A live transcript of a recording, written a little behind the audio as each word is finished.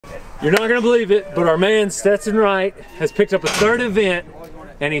You're not gonna believe it, but our man Stetson Wright has picked up a third event,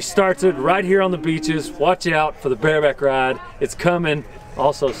 and he starts it right here on the beaches. Watch out for the bareback ride. It's coming.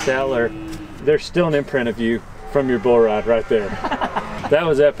 Also, Statler, there's still an imprint of you from your bull ride right there. That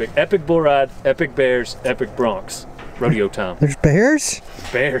was epic. Epic bull ride, epic bears, epic broncs. Rodeo time. There's bears?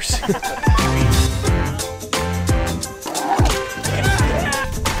 Bears.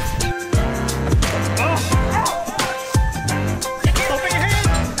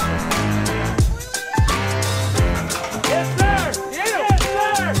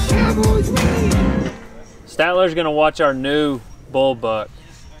 Statler's gonna watch our new bull buck.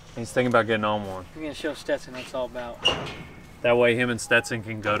 He's thinking about getting on one. We're gonna show Stetson what it's all about. That way him and Stetson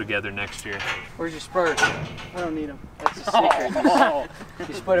can go together next year. Where's your spurs? I don't need them. That's a secret.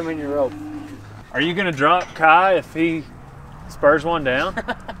 Just put them in your rope. Are you gonna drop Kai if he spurs one down?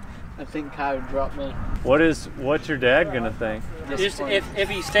 I think Kai would drop me. What's your dad gonna think? Just if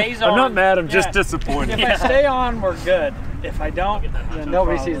he stays on. I'm not mad, I'm just disappointed. If I stay on, we're good. If I don't, then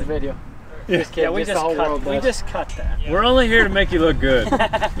nobody sees the video. Just kidding. We just cut that. We're only here to make you look good.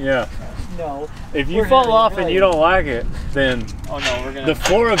 Yeah. No. If you fall off and you don't like it, then the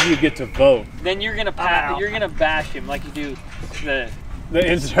 4 of you get to vote. Then you're gonna bash him like you do the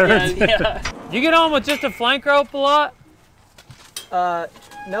interns. Yeah. You get on with just a flank rope a lot?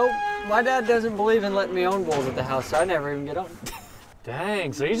 No. My dad doesn't believe in letting me own bulls at the house, so I never even get on.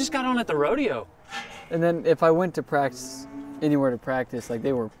 Dang, so you just got on at the rodeo. And then if I went to practice, anywhere to practice, like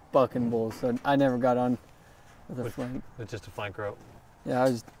they were bucking bulls, so I never got on with a flank. With just a flank rope? Yeah, I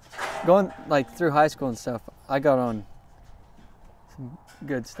was going like through high school and stuff. I got on some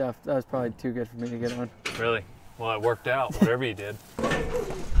good stuff. That was probably too good for me to get on. Really? Well, it worked out, whatever you did.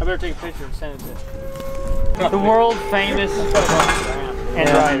 I better take a picture and send it to The world famous and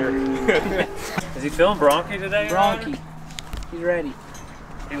Ryder. Is he feeling bronky today? Bronky. He's ready.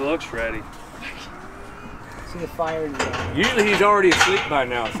 He looks ready. See the fire in his eye. Usually he's already asleep by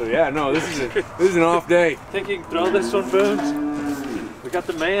now, so yeah, no, this is an off day. Think you can throw this one, Boones? We got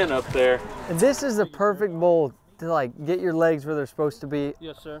the man up there. And this is the perfect bull to like get your legs where they're supposed to be.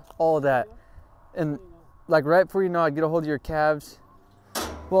 Yes, sir. All of that. And like right before you nod, get a hold of your calves.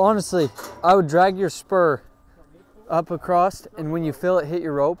 Well, honestly, I would drag your spur up across, and when you feel it hit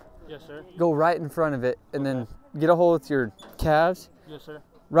your rope, yes, sir. Go right in front of it, and then get a hold with your calves. Yes, sir.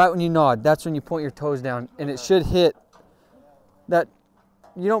 Right when you nod, that's when you point your toes down, and it should hit that.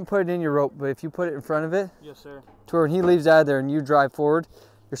 You don't put it in your rope, but if you put it in front of it, yes, sir. To where when he leaves out of there and you drive forward,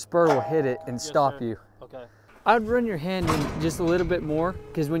 your spur will hit it and stop sir. you. Okay. I'd run your hand in just a little bit more,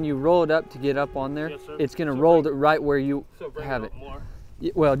 because when you roll it up to get up on there, yes, it's going to roll it right where you have it. More.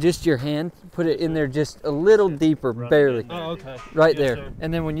 Well, just your hand, put it in there just a little deeper, barely. Oh, okay. Right yes, there. Sir.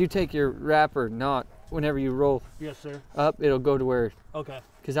 And then when you take your wrapper knot, whenever you roll yes, sir. up, it'll go to where. Okay.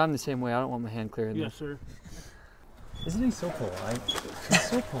 Because I'm the same way. I don't want my hand clear in there. Yes, sir. Isn't he so polite? He's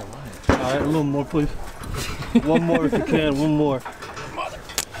so polite. All right, a little more, please. One more if you can. One more. Mother.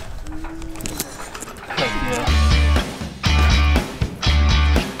 Yeah.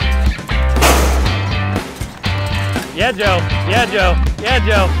 Yeah, Joe. Yeah, Joe. Yeah,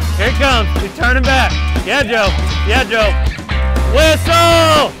 Joe. Here it comes. He's turning back. Yeah, Joe. Yeah, Joe.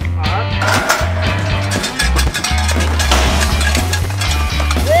 Whistle!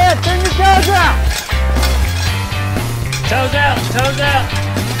 Yeah, turn your toes out! Toes out. Toes out.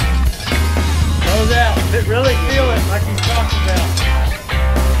 Toes out. Really feel it like he's talking about.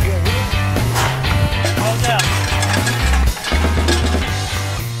 Toes out.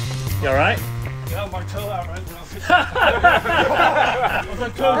 You all right? Yeah, my toe out right now.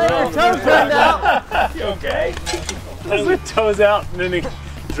 Hey, your toe turned out. You okay? His toes out, and then he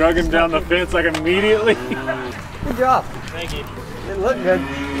drug him down the fence like immediately. Good job. Thank you. It looked good.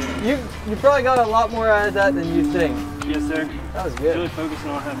 You probably got a lot more out of that than you think. Yes, sir. That was good. Really focusing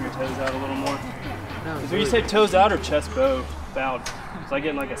on having your toes out a little more. No, When you say toes out or chest bowed? Was I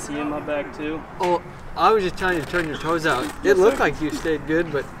getting like a C in my back too? Oh, I was just trying to turn your toes out. It looked like you stayed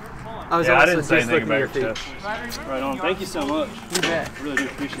good, but I was also didn't say just anything looking about at your your feet. chest. Right on. Thank you so much. You bet. I really do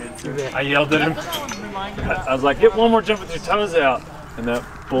appreciate it, sir. You bet. I yelled at him. I was like, get one more jump with your toes out. And that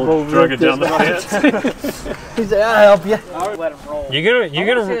bull drug it down the fence. He said, I'll help you. I'll let him roll. You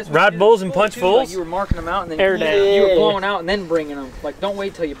gonna ride bulls and punch fools? Like you were marking them out and then Air down. you were blowing out and then bringing them. Like, don't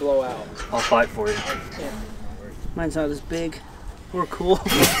wait till you blow out. I'll fight for you. Yeah. Mine's not as big. We're cool.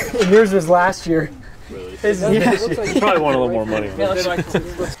 And yours was last year. Really? You probably want a little more money.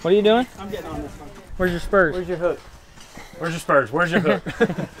 What are you doing? I'm getting on this one. Where's your spurs? Where's your hook? Where's your spurs? Where's your hook?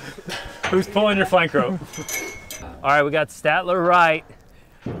 Who's pulling your flank rope? All right, we got Statler Wright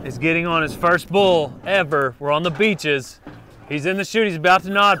is getting on his first bull ever. We're on the beaches. He's in the chute. He's about to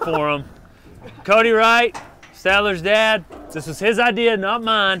nod for him. Cody Wright, Statler's dad. This was his idea, not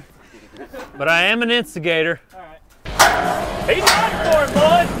mine. But I am an instigator. All right. He nodded for him,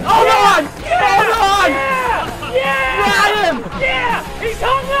 boys. Hold on! Yeah! Hold on! Yeah! Yeah! Ride him! Yeah! He's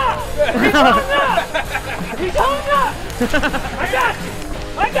hung up! He's hung up! He's hung up! I got you!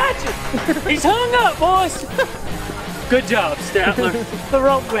 I got you! He's hung up, boys! Good job, Statler. The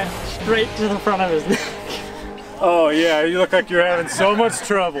rope went straight to the front of his neck. Oh yeah, you look like you're having so much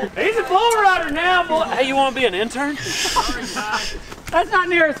trouble. He's a bull rider now, boy. Hey, you want to be an intern? That's not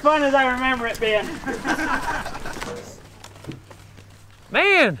near as fun as I remember it being.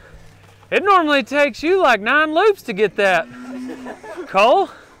 Man, it normally takes you like 9 loops to get that.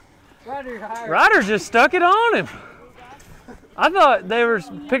 Cole? Ryder just stuck it on him. I thought they were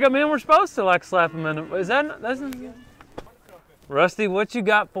pickup men were supposed to like slap him in the, is that, that's not, Rusty, what you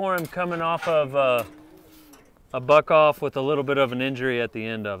got for him coming off of a buck off with a little bit of an injury at the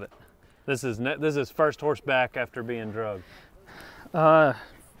end of it? This is first horseback after being drugged.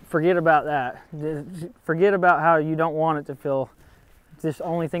 Forget about that. Forget about how you don't want it to feel. Just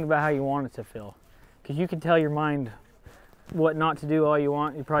only think about how you want it to feel. Because you can tell your mind what not to do all you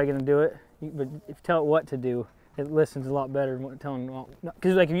want, you're probably gonna do it. But if you tell it what to do, it listens a lot better than telling,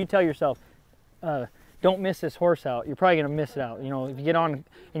 because like if you tell yourself, don't miss this horse out, you're probably gonna miss it out. You know, if you get on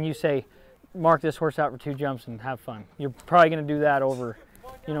and you say, mark this horse out for 2 jumps and have fun, you're probably gonna do that over,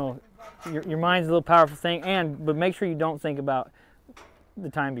 you know, your mind's a little powerful thing, but make sure you don't think about the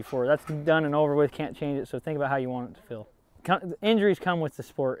time before. That's done and over with, can't change it, so think about how you want it to feel. Injuries come with the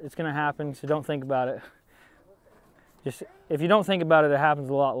sport. It's gonna happen, so don't think about it. Just, if you don't think about it, it happens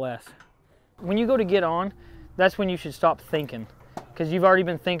a lot less. When you go to get on, that's when you should stop thinking, because you've already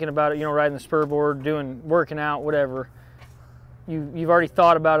been thinking about it, you know, riding the spur board, working out, whatever. You've already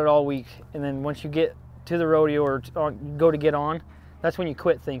thought about it all week, and then once you get to the rodeo or go to get on, that's when you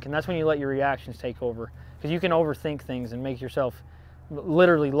quit thinking. That's when you let your reactions take over, because you can overthink things and make yourself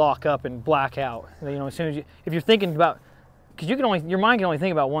literally lock up and black out. You know, as soon as if you're thinking about, because your mind can only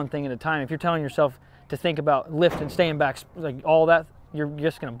think about one thing at a time. If you're telling yourself to think about lifting, staying back, like all that, you're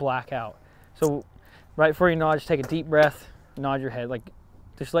just gonna black out. So right before you nod, just take a deep breath, nod your head, like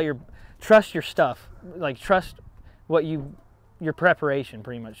just trust your stuff, like trust what your preparation,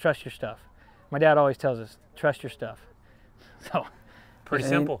 pretty much. Trust your stuff. My dad always tells us, trust your stuff. So pretty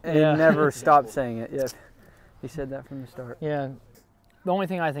simple. And yeah. He never stopped saying it. Yeah, he said that from the start. Yeah, the only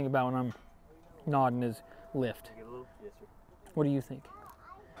thing I think about when I'm nodding is lift. What do you think?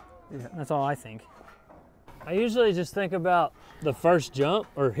 Yeah, that's all I think. I usually just think about the first jump,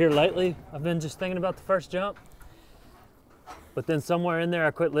 or here lately, I've been just thinking about the first jump. But then somewhere in there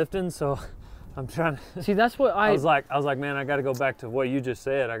I quit lifting, so I'm trying to... See, that's what I was like, man, I got to go back to what you just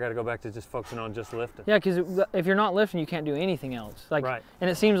said. I got to go back to just focusing on just lifting. Yeah, because if you're not lifting, you can't do anything else. Like, right. And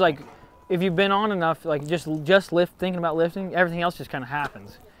it seems like if you've been on enough, like just lift, thinking about lifting, everything else just kind of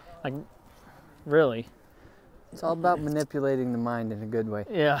happens. Like, really. It's all about manipulating the mind in a good way.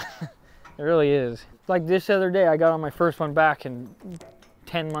 Yeah, it really is. Like this other day, I got on my first one back in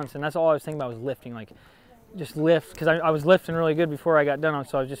 10 months, and that's all I was thinking about was lifting. Like, just lift, because I was lifting really good before I got done,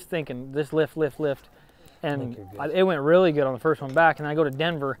 so I was just thinking, this lift. And it went really good on the first one back, and I go to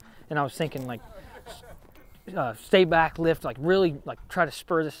Denver, and I was thinking, like, stay back, lift, like really, like try to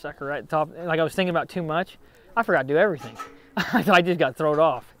spur this sucker right at the top. Like I was thinking about too much. I forgot to do everything. I just got thrown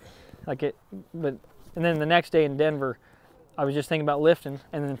off. And then the next day in Denver, I was just thinking about lifting,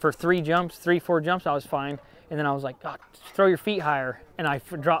 and then for 4 jumps, I was fine. And then I was like, oh, throw your feet higher, and I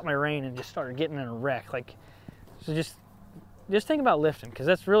dropped my rein and just started getting in a wreck. Like, so just think about lifting, because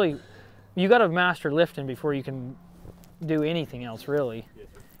that's really, you got to master lifting before you can do anything else, really.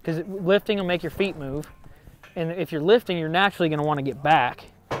 Because lifting will make your feet move, and if you're lifting, you're naturally going to want to get back.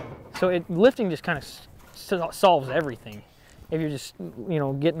 So lifting just kind of solves everything. If you're just, you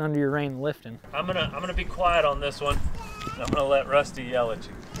know, getting under your rein and lifting. I'm gonna be quiet on this one. I'm gonna let Rusty yell at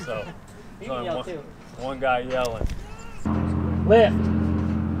you. So, you can yell too. One guy yelling. Lift.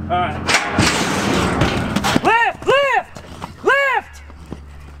 All right. Lift, lift, lift,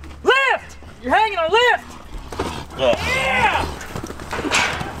 lift. You're hanging on lift. Yeah.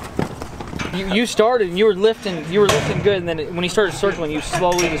 You started and you were lifting good, and then when he started circling, you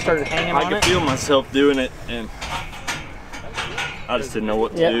slowly just started hanging on it. I could feel myself doing it, and I just didn't know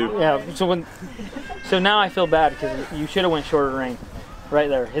what to do. Yeah. So now I feel bad, because you should have went shorter rein, right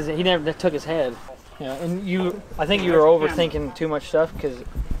there. He never took his head. Yeah, and I think you were overthinking too much stuff, because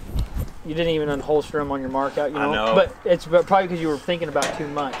you didn't even unholster him on your mark out. You know? I know. But it's probably because you were thinking about too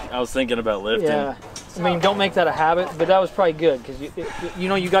much. I was thinking about lifting. Yeah. I mean, don't make that a habit, but that was probably good, because you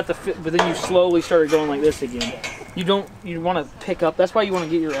know you got the fit, but then you slowly started going like this again. you want to pick up. That's why you want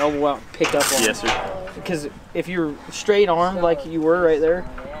to get your elbow out and pick up on it. Yes, sir. Because if you're straight armed like you were right there,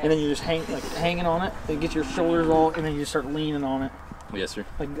 and then you're just hanging on it, then get your shoulders all, and then you just start leaning on it. Yes, sir.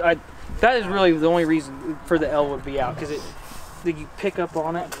 Like that is really the only reason for the elbow to be out, because you pick up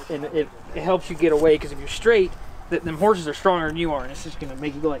on it and it helps you get away. Because if you're straight, them horses are stronger than you are, and it's just gonna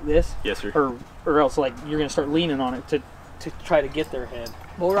make you go like this. Yes, sir. Or else like you're gonna start leaning on it to try to get their head.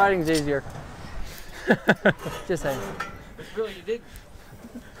 Bull riding's easier. Just saying. Really, you did.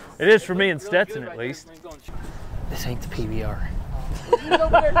 It is for me and Stetson, at least. This ain't the PBR. You were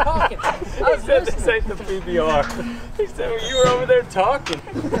over there talking. I said this ain't the PBR. He said, well, you were over there talking.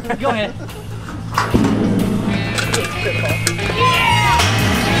 Go ahead.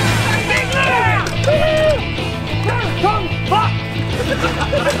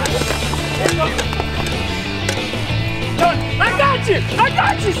 I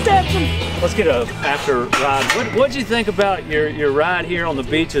got you, Stetson. Let's get a after ride. What'd you think about your ride here on the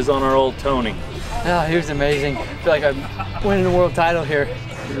beaches on our old Tony? Oh, he was amazing. I feel like I'm winning the world title here.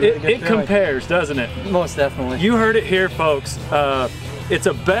 It compares, doesn't it? Most definitely. You heard it here, folks. It's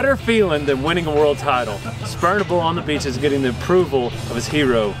a better feeling than winning a world title. Spurring a bull on the beaches, getting the approval of his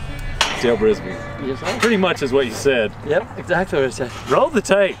hero, Dale Brisby. Yes, sir. Pretty much is what you said. Yep, exactly what I said. Roll the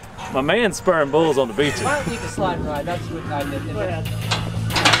tape. My man's spurring bulls on the beaches. I don't need the slide and ride. That's what I did. Go ahead.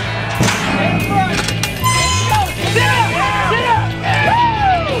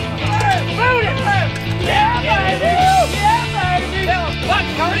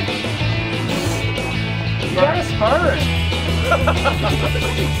 You gotta spur it.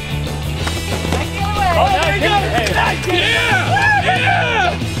 Oh, nice.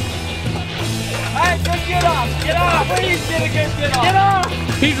 Yeah! Alright, good get off. Get off. Please get a good get off. Get off.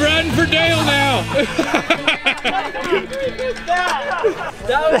 He's riding for Dale now.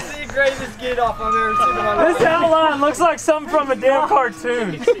 That was the greatest get off I've ever seen in my life. This outline looks like something from a damn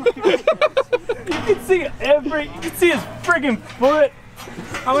cartoon. You can see his friggin' foot.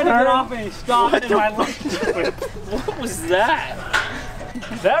 I went to get off and he stopped in my leg. What was that?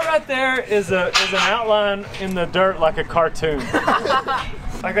 That right there is an outline in the dirt like a cartoon.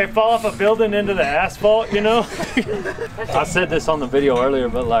 Like they fall off a building into the asphalt, you know? I said this on the video earlier,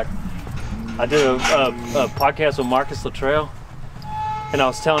 but like I did a podcast with Marcus Luttrell, and I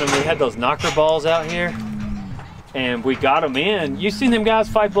was telling him we had those knocker balls out here, and we got them in. You seen them guys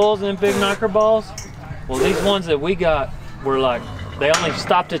fight bulls in them big knocker balls? Well, these ones that we got were like, they only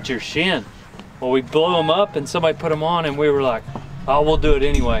stopped at your shin. Well, we blew them up and somebody put them on and we were like, oh, we'll do it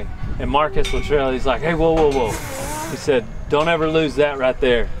anyway. And Marcus Luttrell, he's like, hey, whoa, whoa, whoa. He said, don't ever lose that right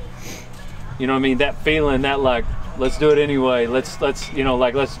there. You know what I mean? That feeling, that like, let's do it anyway. Let's you know,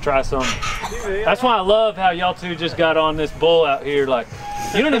 like, let's try something. That's why I love how y'all two just got on this bull out here. Like,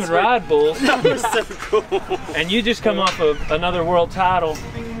 you don't even ride bulls. That was so cool. And you just come off of another world title,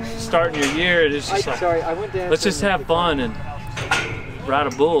 starting your year. It's just like, I went down. let's just have fun and ride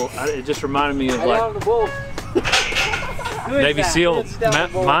a bull. It just reminded me of like on the bull. Navy SEAL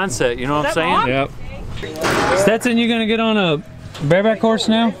mindset, you know what I'm saying? Yep. Stetson, you gonna get on a bareback horse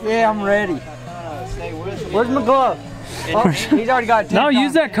now? Yeah, I'm ready. Where's my glove? Oh, he's already got it. No,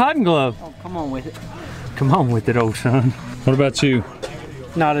 use that cotton glove. Oh, come on with it. Come on with it, old son. What about you?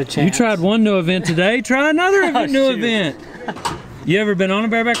 Not a chance. You tried one new event today, try another new event. You ever been on a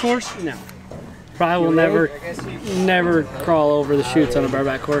bareback horse? No. Probably will never crawl over the chutes on a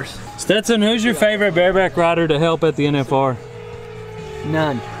bareback horse. Stetson, who's your favorite bareback rider to help at the NFR?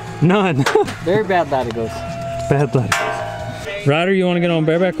 None. None. Very bad latigos. Bad luck. Ryder, you want to get on a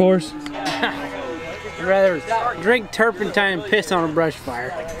bareback horse? I'd rather drink turpentine and piss on a brush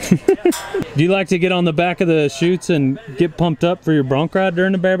fire. Do you like to get on the back of the chutes and get pumped up for your bronc ride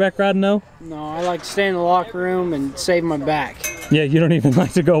during the bareback ride? No? No, I like to stay in the locker room and save my back. Yeah, you don't even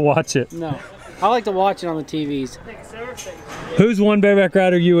like to go watch it. No. I like to watch it on the TVs. Who's one bareback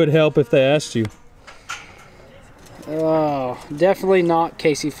rider you would help if they asked you? Oh, definitely not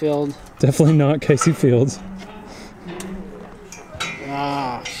Casey Field. Definitely not Casey Fields.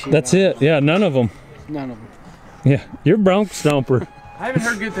 Ah, shoot. That's it. Yeah, none of them. None of them. Yeah, you're bronc stomper. I haven't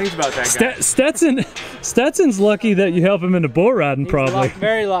heard good things about that guy. Stetson's lucky that you help him into bull riding, probably.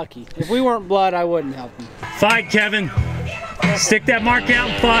 Very lucky. If we weren't blood, I wouldn't help him. Fight, Kevin. Stick that mark out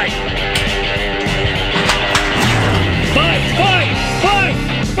and fight. Fight, fight, fight,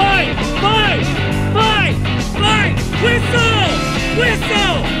 fight, fight, fight, fight. Whistle,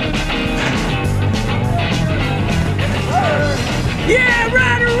 whistle. Yeah,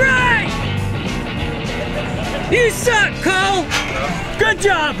 Ryder, right. You suck, Cole. Good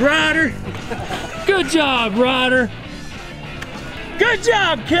job, Ryder. Good job, Ryder. Good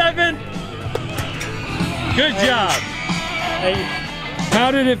job, Kevin. Good job. How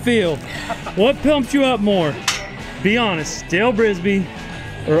did it feel? What pumped you up more? Be honest, Dale Brisby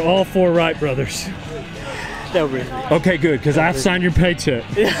or all 4 Wright brothers? Dale Brisby. Okay, good, because I've signed your paycheck.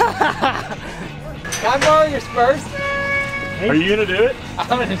 Can I borrow your Spurs? Are you gonna do it?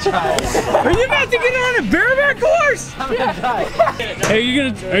 I'm gonna try it. Are you about to get on a bareback horse? I'm gonna try it. Hey,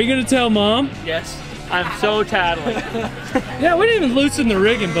 are you gonna tell Mom? Yes. I'm so tattling. Yeah, we didn't even loosen the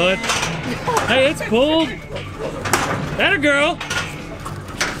rigging, bud. Hey, it's pulled. That a girl.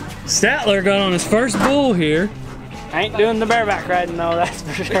 Statler got on his first bull here. I ain't doing the bareback riding though, that's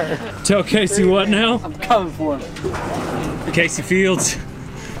for sure. Tell Casey what now? I'm coming for him. Casey Fields,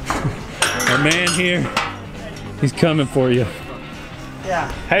 our man here, he's coming for you. Yeah.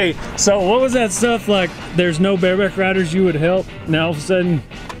 Hey, so what was that stuff like? There's no bareback riders you would help. Now all of a sudden,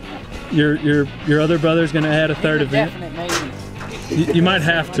 your other brother's gonna add a third event. Definite maybe. You might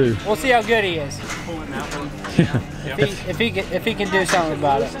have to. We'll see how good he is. If he can do something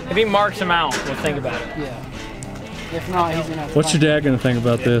about it. If he marks him out, we'll think about it. Yeah. If not, he's gonna. What's your dad gonna think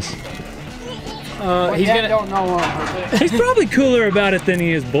about this? He's gonna. Don't know. He's probably cooler about it than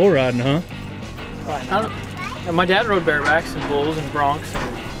he is bull riding, huh? My dad rode barebacks and bulls and broncs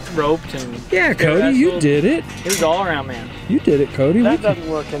and roped and. Yeah, Cody, you did it. He was all around man. You did it, Cody. That doesn't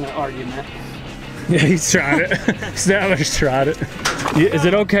work in an argument. Yeah, he's tried it. Statler's tried it. Is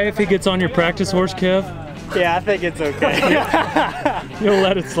it okay if he gets on your practice horse, Kev? Yeah, I think it's okay. You'll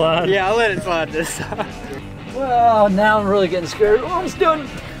let it slide? Yeah, I'll let it slide this time. Well, now I'm really getting scared. Oh, I'm still.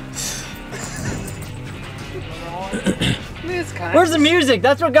 Where's the music?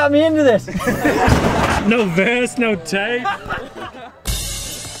 That's what got me into this. No vest, no tape.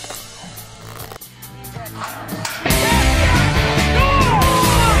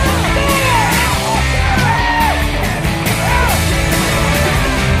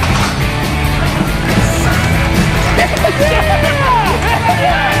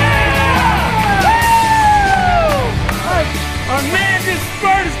 Our man just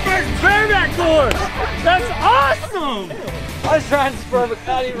spurred his first bareback horse. That's awesome. I was trying to spur, but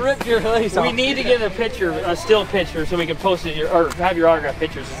God, he ripped your lace off. We need to get a picture, a still picture, so we can post it or have your autograph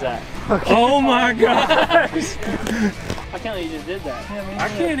pictures as that. Okay. Oh my gosh. I can't believe you just did that. I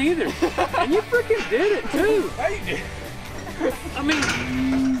can't either. And you freaking did it too. I mean,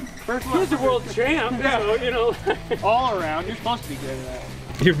 he's the world champ, so you know. All around, you're supposed to be good at that.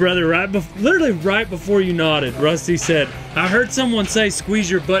 Your brother, literally right before you nodded, Rusty said, I heard someone say squeeze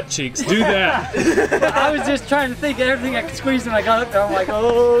your butt cheeks. Do that. I was just trying to think of everything I could squeeze, and I got up there. I'm like,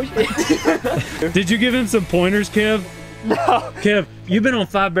 oh shit. Did you give him some pointers, Kev? No. Kev, you've been on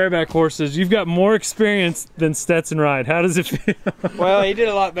 5 bareback horses. You've got more experience than Stetson Wright. How does it feel? Well, he did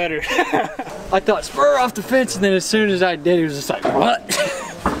a lot better. I thought spur off the fence, and then as soon as I did, he was just like, what?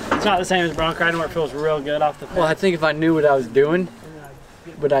 It's not the same as bronc riding where it feels real good off the fence. Well, I think if I knew what I was doing,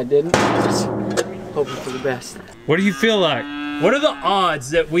 but I didn't, I was just hoping for the best. What do you feel like? What are the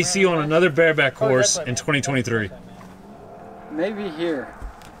odds that we see on another bareback horse in 2023? Maybe here.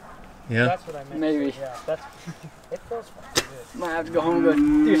 Yeah? That's what I meant. Maybe. Yeah, it feels fun. Might have to go home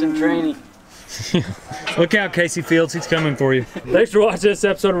and go do some training. Look out, Casey Fields, he's coming for you. Thanks for watching this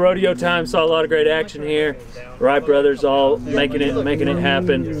episode of Rodeo Time. Saw a lot of great action here. Wright Brothers all making it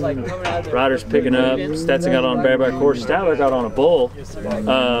happen. Ryder's picking up. Stetson got on a bareback horse. Statler got on a bull.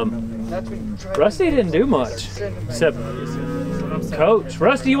 Rusty didn't do much except coach.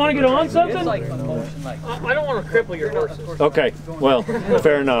 Rusty, you want to get on something? I don't want to cripple your horses. Okay, well,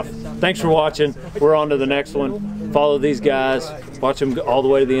 fair enough. Thanks for watching. We're on to the next one. Follow these guys. Watch them all the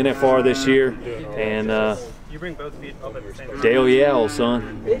way to the NFR this year. And You bring both feet up at the same time. Dale Yell,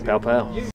 son. Pow pow.